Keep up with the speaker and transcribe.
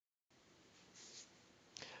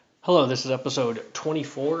Hello, this is episode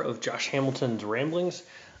 24 of Josh Hamilton's Ramblings.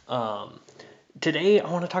 Um, Today, I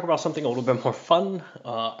want to talk about something a little bit more fun.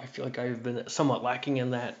 I feel like I've been somewhat lacking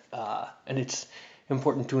in that, and it's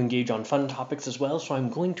important to engage on fun topics as well. So, I'm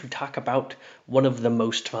going to talk about one of the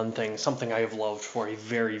most fun things, something I have loved for a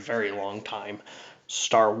very, very long time: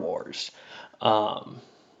 Star Wars. Um,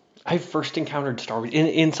 I first encountered Star Wars.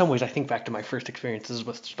 In some ways, I think back to my first experiences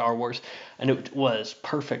with Star Wars, and it was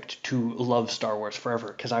perfect to love Star Wars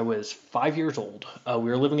forever because I was 5 years old.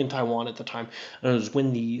 We were living in Taiwan at the time, and it was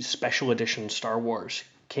when the special edition Star Wars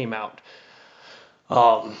came out.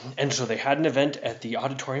 And so they had an event at the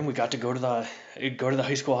auditorium. We got to go to the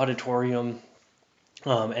high school auditorium,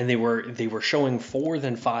 and they were showing four,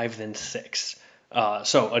 then five, then six.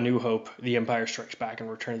 So A New Hope, The Empire Strikes Back,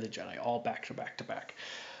 and Return of the Jedi, all back to back to back.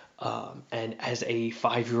 And as a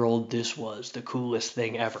 5 year old, this was the coolest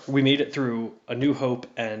thing ever. We made it through A New Hope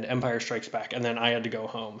and Empire Strikes Back, and then I had to go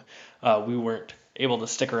home. We weren't able to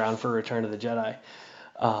stick around for Return of the Jedi,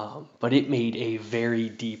 but it made a very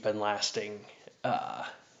deep and lasting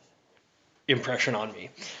impression on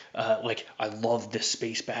me. Like, I loved the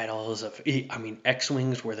space battles I mean,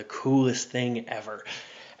 X-Wings were the coolest thing ever.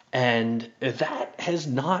 And that has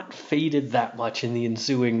not faded that much in the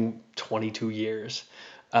ensuing 22 years.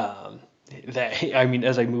 Um,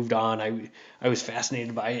 as I moved on, I was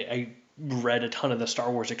fascinated by it. I read a ton of the Star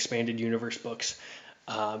Wars expanded universe books,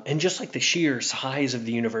 and just like the sheer size of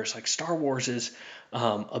the universe, like Star Wars's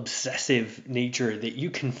obsessive nature, that you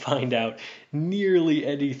can find out nearly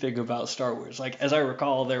anything about Star Wars. Like, as I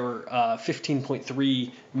recall, there were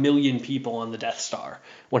 15.3 million people on the Death Star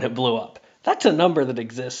when it blew up. That's a number that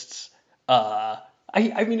exists.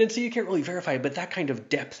 I mean, and so you can't really verify it, but that kind of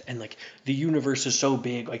depth, and like the universe is so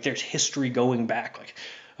big, like there's history going back.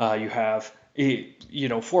 Like, you have,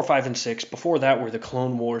 4, 5, and 6. Before that were the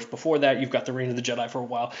Clone Wars. Before that, you've got the Reign of the Jedi for a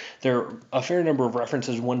while. There are a fair number of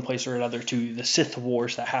references, one place or another, to the Sith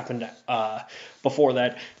Wars that happened before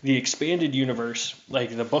that. The expanded universe,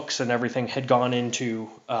 like the books and everything, had gone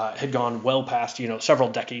well past, several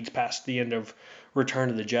decades past the end of Return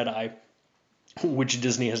of the Jedi, which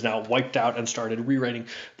Disney has now wiped out and started rewriting.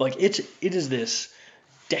 But like, it is this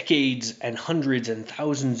decades and hundreds and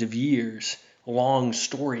thousands of years long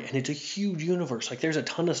story, and it's a huge universe. Like, there's a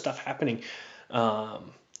ton of stuff happening,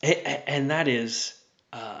 and that is,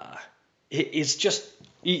 it's just,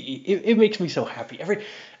 it makes me so happy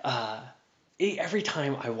every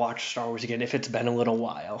time I watch Star Wars again, if it's been a little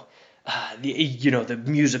while. The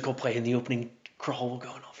music will play and the opening crawl will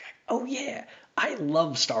go, and I'll be like, oh yeah, I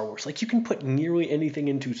love Star Wars. Like, you can put nearly anything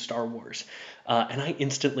into Star Wars, and I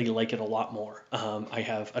instantly like it a lot more. I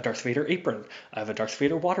have a Darth Vader apron. I have a Darth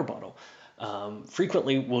Vader water bottle.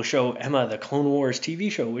 Frequently, we'll show Emma the Clone Wars TV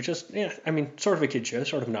show, which is, I mean, sort of a kid show,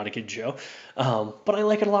 sort of not a kid show. But I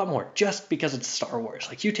like it a lot more just because it's Star Wars.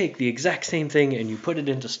 Like, you take the exact same thing and you put it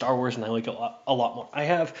into Star Wars, and I like it a lot more. I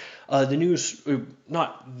have the newest,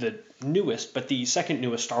 not the newest, but the second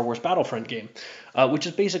newest Star Wars Battlefront game, which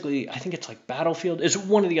is basically, I think it's like Battlefield. It's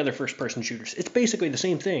one of the other first-person shooters. It's basically the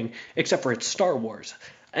same thing, except for it's Star Wars.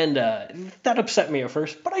 And that upset me at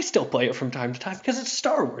first, but I still play it from time to time because it's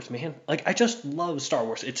Star Wars, man. Like, I just love Star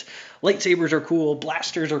Wars. It's lightsabers are cool,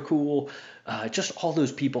 blasters are cool, just all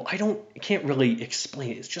those people. Can't really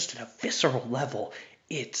explain it. It's just at a visceral level.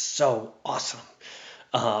 It's so awesome.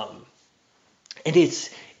 And it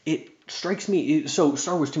strikes me, so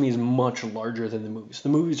Star Wars to me is much larger than the movies. The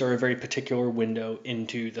movies are a very particular window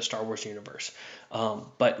into the Star Wars universe.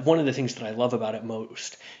 But one of the things that I love about it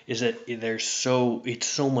most is that it's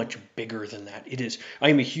so much bigger than that. I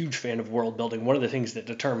am a huge fan of world building. One of the things that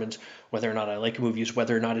determines whether or not I like movies,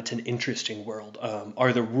 whether or not it's an interesting world,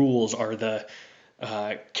 are the rules, are the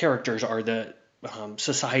characters, are the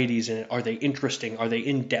societies in it, are they interesting? Are they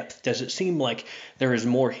in depth? Does it seem like there is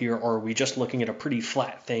more here, or are we just looking at a pretty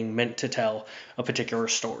flat thing meant to tell a particular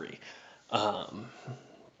story? Um,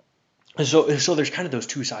 so there's kind of those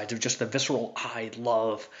two sides of just the visceral, I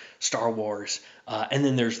love Star Wars, and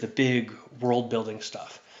then there's the big world building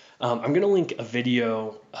stuff. I'm going to link a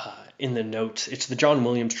video in the notes. It's the John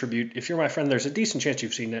Williams tribute. If you're my friend, there's a decent chance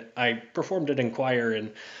you've seen it. I performed it in choir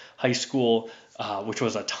in high school, which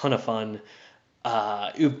was a ton of fun.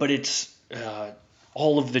 But it's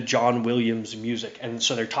all of the John Williams music, and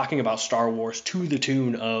so they're talking about Star Wars to the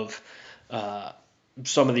tune of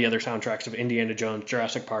some of the other soundtracks of Indiana Jones,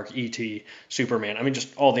 Jurassic Park, E.T., Superman. I mean,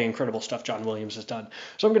 just all the incredible stuff John Williams has done.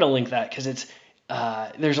 So I'm going to link that because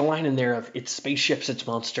there's a line in there of, it's spaceships, it's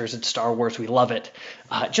monsters, it's Star Wars, we love it.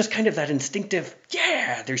 Just kind of that instinctive,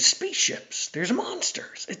 yeah, there's spaceships, there's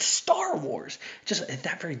monsters, it's Star Wars. Just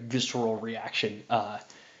that very visceral reaction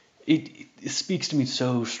it speaks to me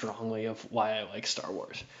so strongly of why I like Star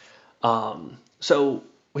Wars. So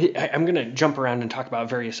I'm going to jump around and talk about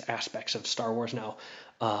various aspects of Star Wars now.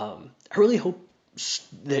 I really hope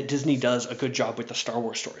that Disney does a good job with the Star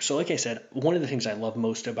Wars story. So, like I said, one of the things I love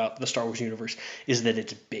most about the Star Wars universe is that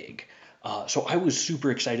it's big. So I was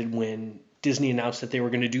super excited when Disney announced that they were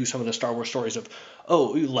going to do some of the Star Wars stories of,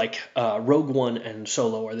 Rogue One and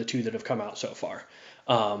Solo are the two that have come out so far.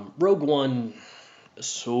 Rogue One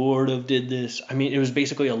sort of did this. I mean, it was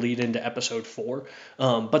basically a lead into episode 4.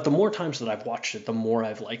 But the more times that I've watched it, the more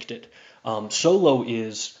I've liked it. Solo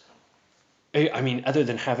is, I mean, other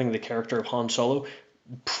than having the character of Han Solo,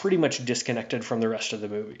 pretty much disconnected from the rest of the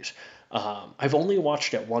movies. I've only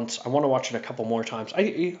watched it once. I want to watch it a couple more times.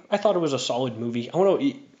 I thought it was a solid movie. I want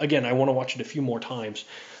to watch it a few more times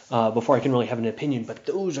before I can really have an opinion. But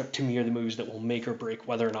those are, to me, are the movies that will make or break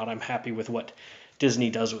whether or not I'm happy with what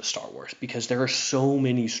Disney does with Star Wars, because there are so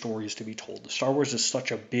many stories to be told. Star Wars is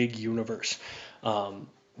such a big universe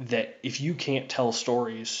that if you can't tell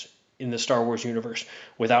stories in the Star Wars universe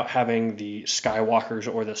without having the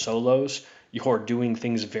Skywalkers or the Solos, you're doing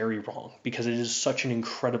things very wrong, because it is such an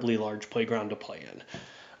incredibly large playground to play in.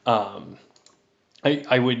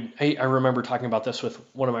 I remember talking about this with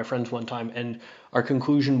one of my friends one time, and our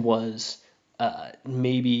conclusion was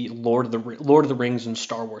maybe Lord of the Rings and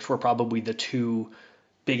Star Wars were probably the two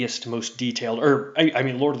biggest, most detailed. Or I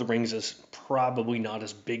mean, Lord of the Rings is probably not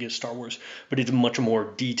as big as Star Wars, but it's much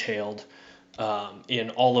more detailed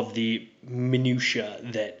in all of the minutiae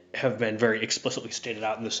that have been very explicitly stated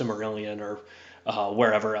out in the Silmarillion or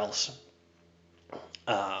wherever else.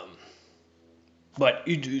 But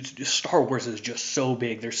Star Wars is just so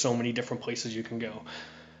big. There's so many different places you can go.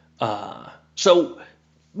 So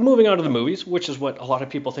moving on to the movies, which is what a lot of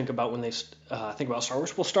people think about when they think about Star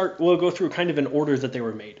Wars, we'll go through kind of an order that they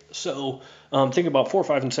were made. So think about 4,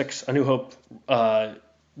 5, and 6, A New Hope,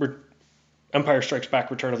 Empire Strikes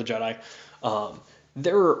Back, Return of the Jedi.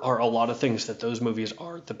 There are a lot of things that those movies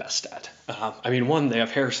are the best at. I mean, one, they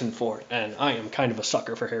have Harrison Ford, and I am kind of a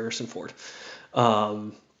sucker for Harrison Ford.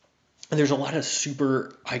 And there's a lot of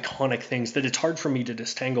super iconic things that it's hard for me to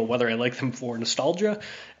disentangle whether I like them for nostalgia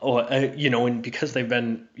or, and because they've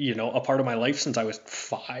been, a part of my life since I was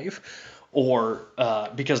 5, or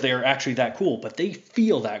because they are actually that cool, but they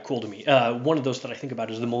feel that cool to me. One of those that I think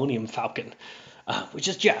about is the Millennium Falcon, which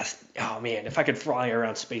is just, oh man, if I could fly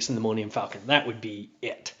around space in the Millennium Falcon, that would be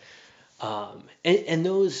it. And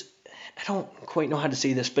those, I don't quite know how to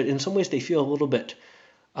say this, but in some ways they feel a little bit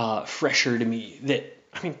fresher to me. That,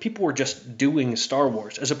 I mean, people were just doing Star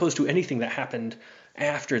Wars as opposed to anything that happened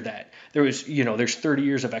after that. There was, there's 30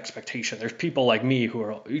 years of expectation. There's people like me who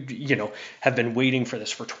are, have been waiting for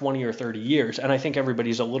this for 20 or 30 years. And I think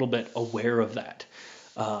everybody's a little bit aware of that.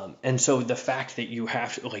 And so the fact that you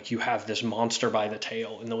have this monster by the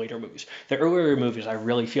tail in the later movies, the earlier movies, I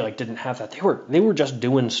really feel like didn't have that. They were just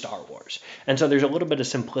doing Star Wars. And so there's a little bit of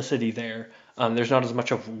simplicity there. There's not as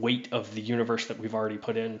much of weight of the universe that we've already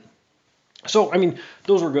put in. So, I mean,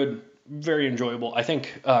 those were good, very enjoyable. I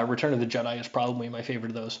think Return of the Jedi is probably my favorite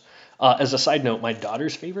of those. As a side note, my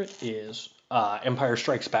daughter's favorite is Empire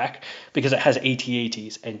Strikes Back, because it has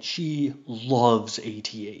AT-ATs, and she loves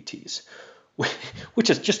AT-ATs, which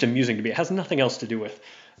is just amusing to me. It has nothing else to do with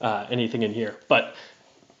anything in here, but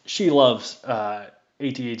she loves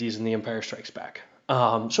AT-ATs in The Empire Strikes Back.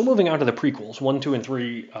 So moving on to the prequels, 1, 2, and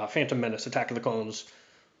 3, Phantom Menace, Attack of the Clones,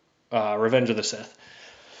 Revenge of the Sith.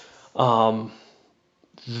 I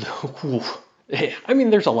mean,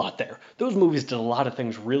 there's a lot there. Those movies did a lot of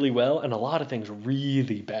things really well and a lot of things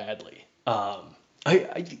really badly. On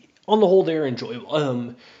the whole, they're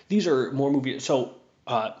enjoyable. These are more movies. So,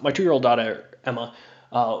 my 2-year-old daughter, Emma,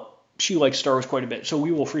 she likes Star Wars quite a bit. So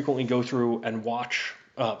we will frequently go through and watch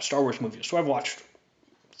Star Wars movies. So we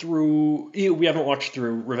haven't watched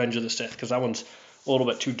through Revenge of the Sith, because that one's a little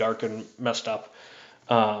bit too dark and messed up.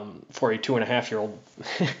 For a 2.5-year-old.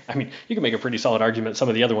 I mean, you can make a pretty solid argument. Some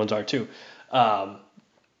of the other ones are too.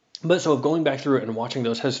 But so going back through it and watching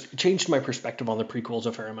those has changed my perspective on the prequels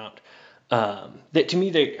a fair amount. That to me,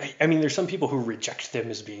 there's some people who reject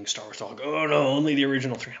them as being Star Wars. They'll go, oh no, only the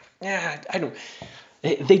original 3. I don't.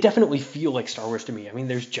 They definitely feel like Star Wars to me. I mean,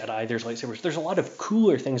 there's Jedi, there's lightsabers. There's a lot of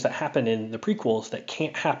cooler things that happen in the prequels that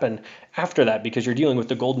can't happen after that, because you're dealing with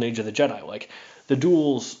the golden age of the Jedi. Like the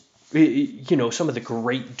duels. Some of the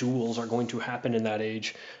great duels are going to happen in that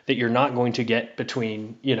age that you're not going to get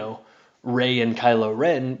between, Rey and Kylo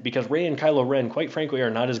Ren, because Rey and Kylo Ren, quite frankly, are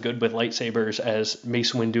not as good with lightsabers as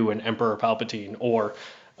Mace Windu and Emperor Palpatine, or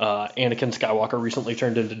Anakin Skywalker recently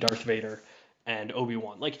turned into Darth Vader and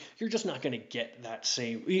Obi-Wan. Like, you're just not going to get that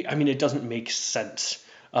same. I mean, it doesn't make sense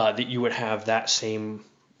that you would have that same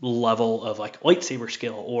level of like lightsaber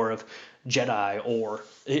skill or of Jedi or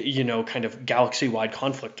kind of galaxy-wide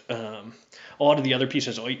conflict. A lot of the other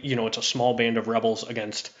pieces, it's a small band of rebels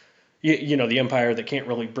against the Empire that can't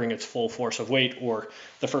really bring its full force of weight, or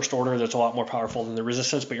the First Order that's a lot more powerful than the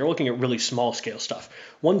Resistance, but you're looking at really small scale stuff.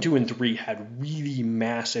 1, 2, and 3 had really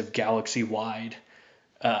massive galaxy-wide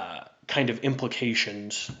kind of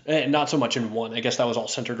implications. Not so much in 1. I guess that was all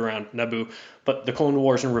centered around Naboo, but the Clone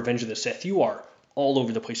Wars and Revenge of the Sith, you are all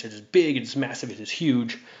over the place. It is big, it is massive, it is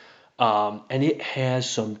huge, and it has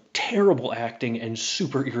some terrible acting and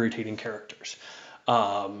super irritating characters.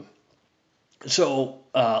 So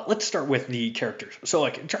let's start with the characters. So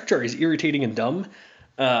like Jar Jar is irritating and dumb,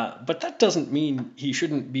 but that doesn't mean he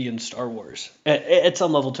shouldn't be in Star Wars. At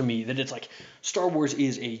some level to me, that it's like Star Wars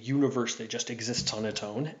is a universe that just exists on its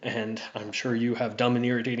own, and I'm sure you have dumb and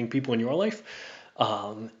irritating people in your life.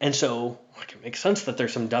 And so it makes sense that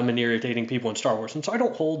there's some dumb and irritating people in Star Wars. And so I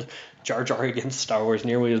don't hold Jar Jar against Star Wars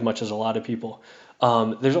nearly as much as a lot of people.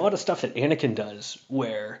 There's a lot of stuff that Anakin does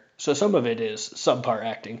so some of it is subpar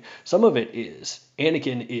acting. Some of it is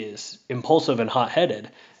Anakin is impulsive and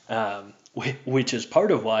hot-headed, which is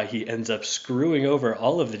part of why he ends up screwing over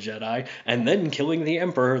all of the Jedi and then killing the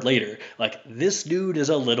Emperor later. Like, this dude is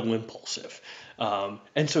a little impulsive.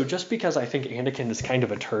 And so just because I think Anakin is kind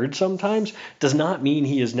of a turd sometimes does not mean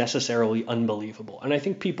he is necessarily unbelievable. And I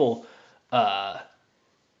think people,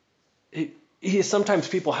 sometimes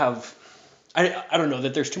people have, I don't know,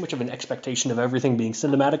 that there's too much of an expectation of everything being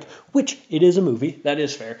cinematic, which it is a movie, that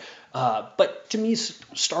is fair. But to me,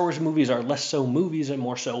 Star Wars movies are less so movies and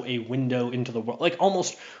more so a window into the world, like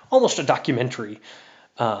almost a documentary.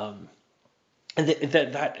 And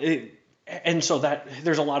so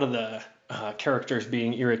there's a lot of the characters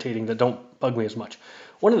being irritating that don't bug me as much.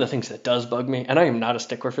 One of the things that does bug me, and I am not a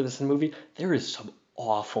stickler for this in the movie, there is some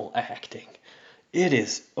awful acting. It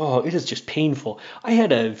is just painful. I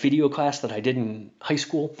had a video class that I did in high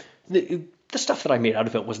school. The stuff that I made out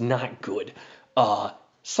of it was not good.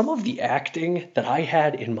 Some of the acting that I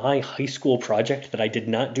had in my high school project that I did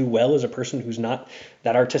not do well as a person who's not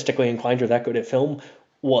that artistically inclined or that good at film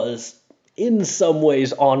was in some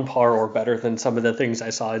ways on par or better than some of the things I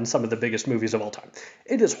saw in some of the biggest movies of all time.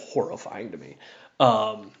 It is horrifying to me.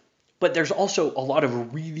 But there's also a lot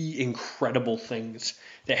of really incredible things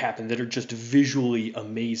that happen that are just visually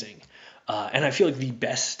amazing. And I feel like the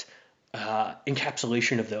best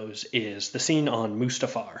encapsulation of those is the scene on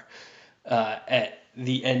Mustafar at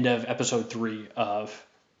the end of episode 3 of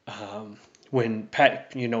when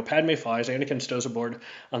Padme flies, Anakin stows aboard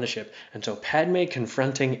on the ship. And so Padme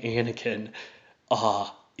confronting Anakin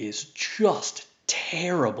is just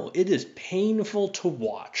terrible. It is painful to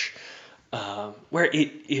watch. Where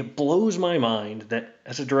it blows my mind that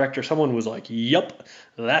as a director, someone was like, "Yup,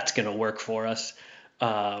 that's gonna work for us."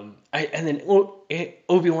 And then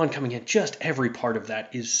Obi-Wan coming in, just every part of that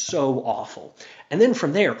is so awful. And then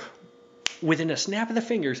from there, within a snap of the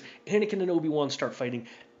fingers, Anakin and Obi-Wan start fighting,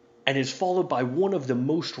 and is followed by one of the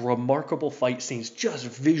most remarkable fight scenes, just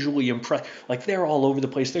visually impressive. Like, they're all over the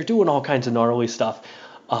place. They're doing all kinds of gnarly stuff.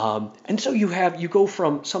 And so you go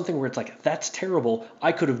from something where it's like, that's terrible,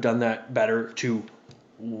 I could have done that better, to,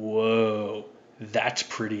 whoa, that's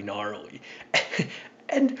pretty gnarly.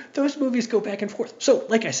 And those movies go back and forth. So,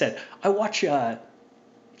 like I said,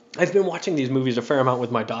 I've been watching these movies a fair amount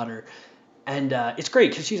with my daughter, and it's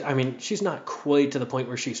great because she's not quite to the point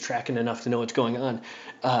where she's tracking enough to know what's going on.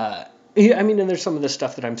 And there's some of the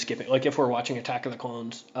stuff that I'm skipping. Like if we're watching Attack of the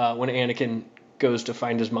Clones, when Anakin goes to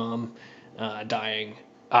find his mom dying,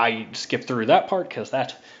 I skip through that part because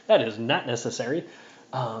that is not necessary.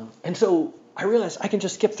 And so I realized I can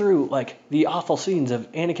just skip through like the awful scenes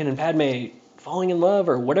of Anakin and Padme falling in love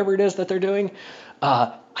or whatever it is that they're doing.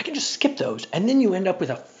 I can just skip those, and then you end up with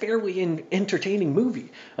a fairly entertaining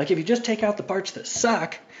movie. Like if you just take out the parts that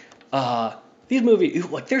suck, these movies,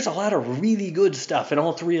 like there's a lot of really good stuff in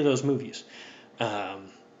all 3 of those movies. So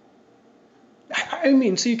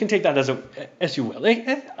you can take that as you will.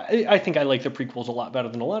 I think I like the prequels a lot better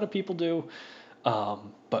than a lot of people do.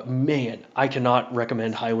 But man, I cannot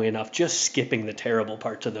recommend highly enough just skipping the terrible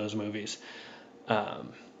parts of those movies.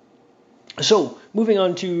 So moving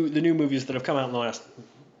on to the new movies that have come out in the last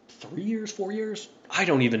 3 years, 4 years. I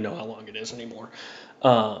don't even know how long it is anymore.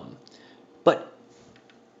 But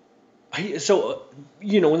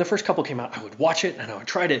when the first couple came out, I would watch it and I would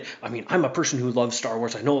try to, I'm a person who loves Star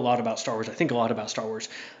Wars. I know a lot about Star Wars. I think a lot about Star Wars.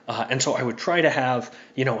 And so I would try to have,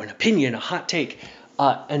 an opinion, a hot take.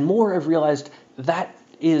 And more I've realized that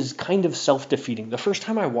is kind of self-defeating. The first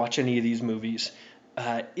time I watch any of these movies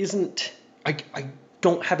I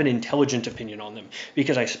don't have an intelligent opinion on them,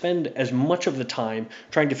 because I spend as much of the time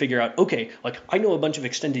trying to figure out, okay, like I know a bunch of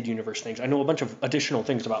extended universe things, I know a bunch of additional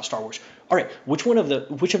things about Star Wars. All right, which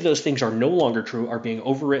of those things are no longer true, are being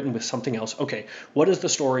overwritten with something else? Okay, what is the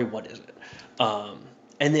story? What is it?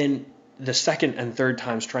 And then the second and third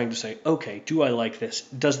times trying to say, okay, do I like this?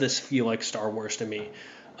 Does this feel like Star Wars to me?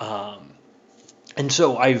 And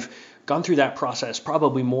so I've gone through that process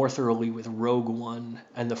probably more thoroughly with Rogue One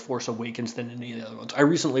and The Force Awakens than any of the other ones. I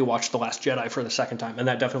recently watched The Last Jedi for the second time, and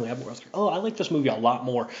that definitely happened where I was like, oh, I like this movie a lot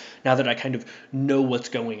more now that I kind of know what's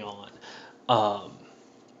going on.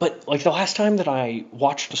 But like the last time that I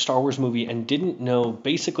watched a Star Wars movie and didn't know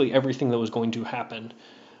basically everything that was going to happen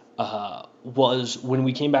was when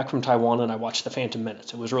we came back from Taiwan and I watched The Phantom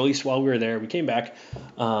Menace. It was released while we were there. We came back,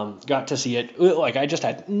 got to see it. Like I just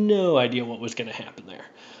had no idea what was going to happen there.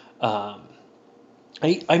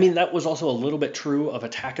 I mean, that was also a little bit true of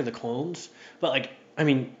Attack of the Clones, but like, I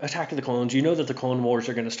mean, Attack of the Clones, you know that the Clone Wars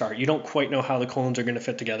are going to start. You don't quite know how the clones are going to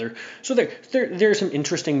fit together. So there's some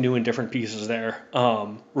interesting new and different pieces there.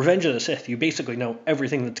 Revenge of the Sith, you basically know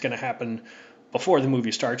everything that's going to happen before the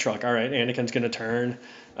movie starts. You're like, all right, Anakin's going to turn.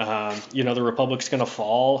 The Republic's going to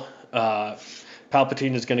fall.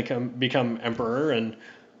 Palpatine is going to become Emperor, and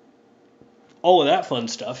all of that fun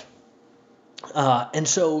stuff. And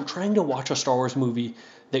so trying to watch a Star Wars movie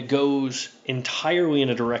that goes entirely in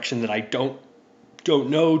a direction that I don't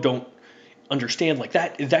understand, like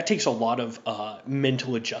that takes a lot of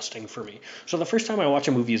mental adjusting for me. So the first time I watch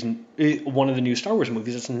a movie is one of the new Star Wars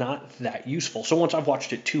movies. It's not that useful. So once I've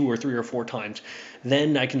watched it 2 or 3 or 4 times,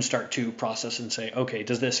 then I can start to process and say, okay,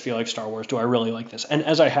 does this feel like Star Wars? Do I really like this? And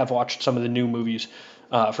as I have watched some of the new movies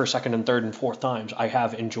for second and third and fourth times, I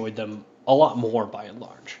have enjoyed them a lot more by and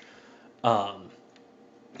large.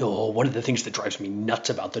 One of the things that drives me nuts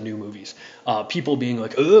about the new movies, people being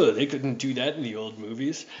like, oh, they couldn't do that in the old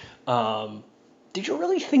movies. Did you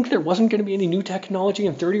really think there wasn't going to be any new technology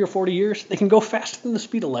in 30 or 40 years? They can go faster than the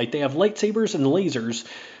speed of light. They have lightsabers and lasers,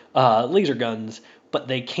 laser guns, but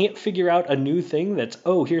they can't figure out a new thing that's,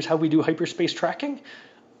 oh, here's how we do hyperspace tracking?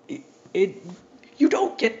 You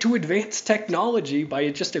don't get to advance technology by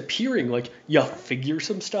it just appearing. Like, you figure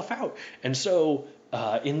some stuff out. And so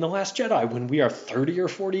in The Last Jedi, when we are 30 or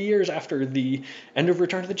 40 years after the end of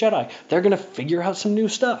Return of the Jedi, they're going to figure out some new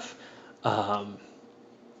stuff. And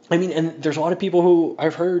there's a lot of people who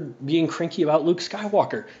I've heard being cranky about Luke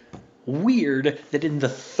Skywalker. Weird that in the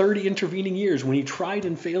 30 intervening years, when he tried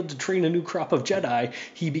and failed to train a new crop of Jedi,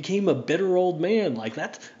 he became a bitter old man. Like,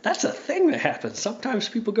 that's a thing that happens. Sometimes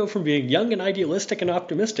people go from being young and idealistic and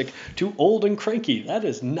optimistic to old and cranky. That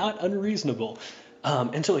is not unreasonable.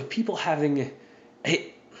 And so, like, people having...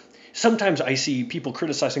 Sometimes I see people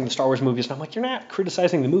criticizing the Star Wars movies, and I'm like, you're not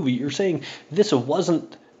criticizing the movie. You're saying this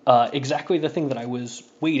wasn't exactly the thing that I was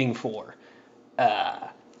waiting for.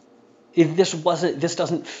 If this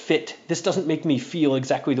doesn't fit, this doesn't make me feel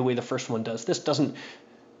exactly the way the first one does. This doesn't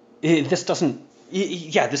go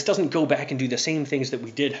back and do the same things that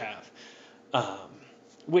we did have.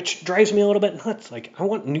 Which drives me a little bit nuts. Like, I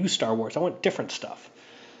want new Star Wars. I want different stuff.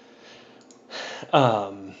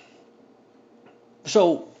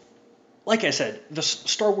 So, like I said, the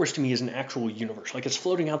Star Wars to me is an actual universe. Like, it's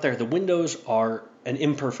floating out there. The windows are an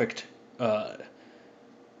imperfect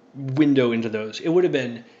window into those. It would have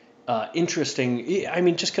been interesting. I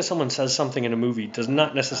mean, just because someone says something in a movie does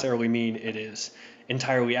not necessarily mean it is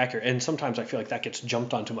entirely accurate. And sometimes I feel like that gets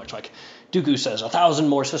jumped on too much. Like, Dooku says, 1,000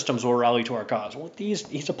 more systems will rally to our cause. Well,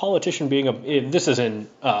 he's a politician being this is in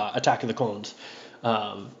Attack of the Clones.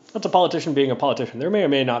 That's a politician being a politician. There may or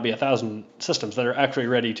may not be 1,000 systems that are actually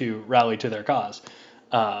ready to rally to their cause.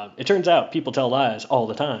 It turns out people tell lies all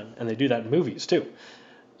the time, and they do that in movies too.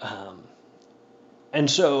 And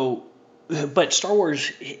so, but Star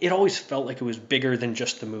Wars, it always felt like it was bigger than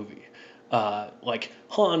just the movie. Like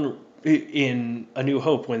Han in A New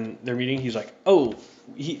Hope, when they're meeting, he's like, oh,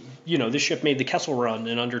 this ship made the Kessel Run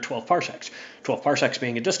in under 12 parsecs. 12 parsecs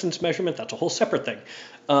being a distance measurement, that's a whole separate thing.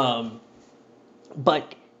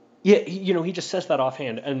 But yeah, he just says that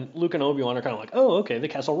offhand, and Luke and Obi-Wan are kind of like, oh, okay, the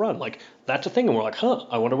Kessel Run, like, that's a thing, and we're like, huh,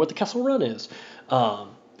 I wonder what the Kessel Run is.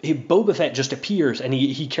 Boba Fett just appears, and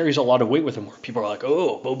he carries a lot of weight with him, where people are like,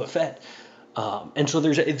 oh, Boba Fett. And so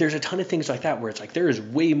there's a ton of things like that, where it's like, there is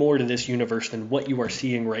way more to this universe than what you are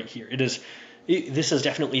seeing right here. This is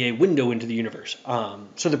definitely a window into the universe.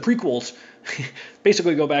 So the prequels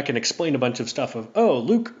basically go back and explain a bunch of stuff of, oh,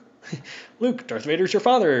 Luke, Darth Vader's your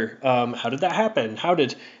father. How did that happen? How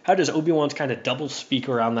does Obi-Wan's kind of double speak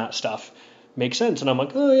around that stuff make sense? And I'm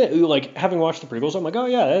like, oh yeah, like, having watched the prequels, I'm like, oh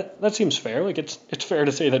yeah, that seems fair. Like, it's fair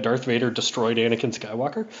to say that Darth Vader destroyed Anakin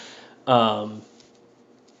Skywalker.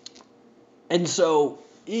 And so,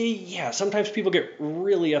 yeah, sometimes people get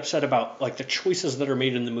really upset about like the choices that are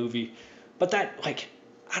made in the movie, but that like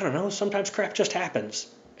I don't know, sometimes crap just happens,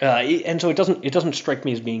 and so it doesn't strike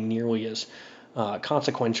me as being nearly as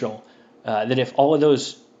consequential. That if all of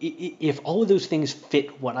those things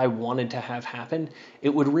fit what I wanted to have happen,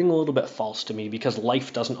 it would ring a little bit false to me because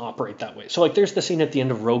life doesn't operate that way. So like there's the scene at the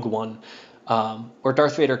end of Rogue One, where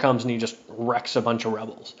Darth Vader comes and he just wrecks a bunch of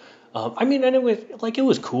rebels. I mean, and it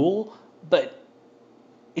was cool, but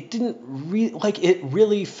it didn't it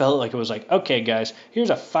really felt like it was like, okay guys, here's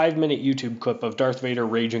a 5-minute YouTube clip of Darth Vader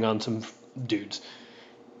raging on some dudes.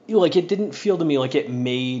 Like it didn't feel to me like it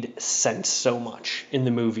made sense so much in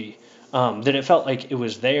the movie, that it felt like it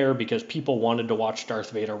was there because people wanted to watch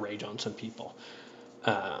Darth Vader rage on some people,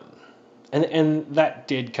 um, and that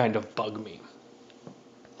did kind of bug me.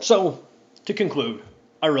 So to conclude,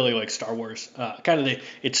 I really like Star Wars.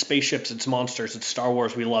 It's spaceships, it's monsters, it's Star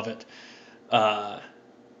Wars. We love it. Uh,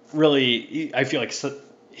 Really, I feel like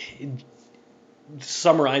it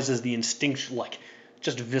summarizes the instinct, like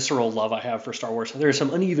just visceral love I have for Star Wars. There's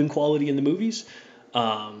some uneven quality in the movies.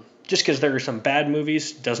 Just because there are some bad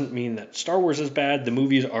movies doesn't mean that Star Wars is bad. The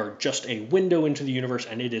movies are just a window into the universe,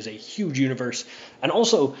 and it is a huge universe. And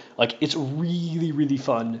also, like, it's really, really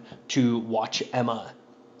fun to watch Emma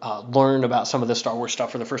learn about some of the Star Wars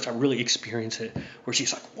stuff for the first time, really experience it, where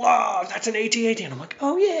she's like, wow, that's an AT-AT. And I'm like,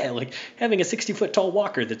 oh yeah, like having a 60-foot tall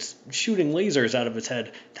walker that's shooting lasers out of its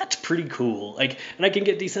head, that's pretty cool. Like, and I can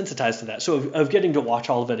get desensitized to that. So of getting to watch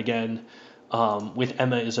all of it again with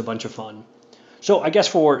Emma is a bunch of fun. So I guess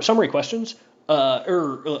for summary questions,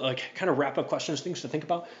 like kind of wrap up questions, things to think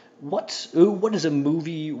about. What is a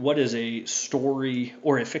movie? What is a story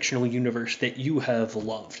or a fictional universe that you have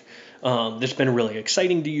loved? That's been really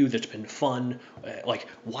exciting to you. That's been fun. Like,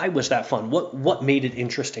 why was that fun? What made it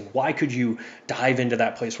interesting? Why could you dive into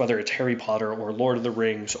that place? Whether it's Harry Potter or Lord of the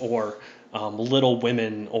Rings or Little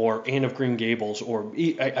Women or Anne of Green Gables or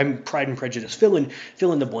I'm Pride and Prejudice. Fill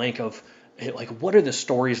in the blank of like what are the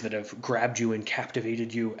stories that have grabbed you and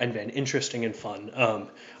captivated you and been interesting and fun.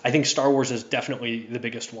 I think Star Wars is definitely the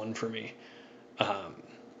biggest one for me.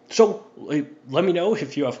 So let me know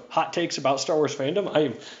if you have hot takes about Star Wars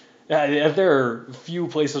fandom. There are few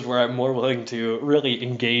places where I'm more willing to really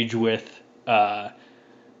engage with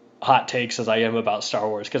hot takes as I am about Star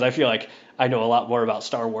Wars, because I feel like I know a lot more about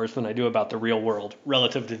Star Wars than I do about the real world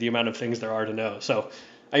relative to the amount of things there are to know. So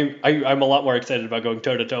I'm a lot more excited about going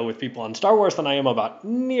toe-to-toe with people on Star Wars than I am about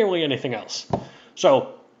nearly anything else.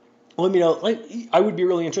 So let me know. Like, I would be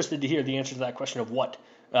really interested to hear the answer to that question of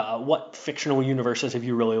what fictional universes have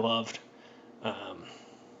you really loved.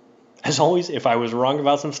 As always, if I was wrong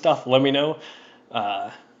about some stuff, let me know.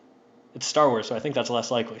 It's Star Wars, so I think that's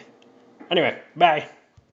less likely. Anyway, bye.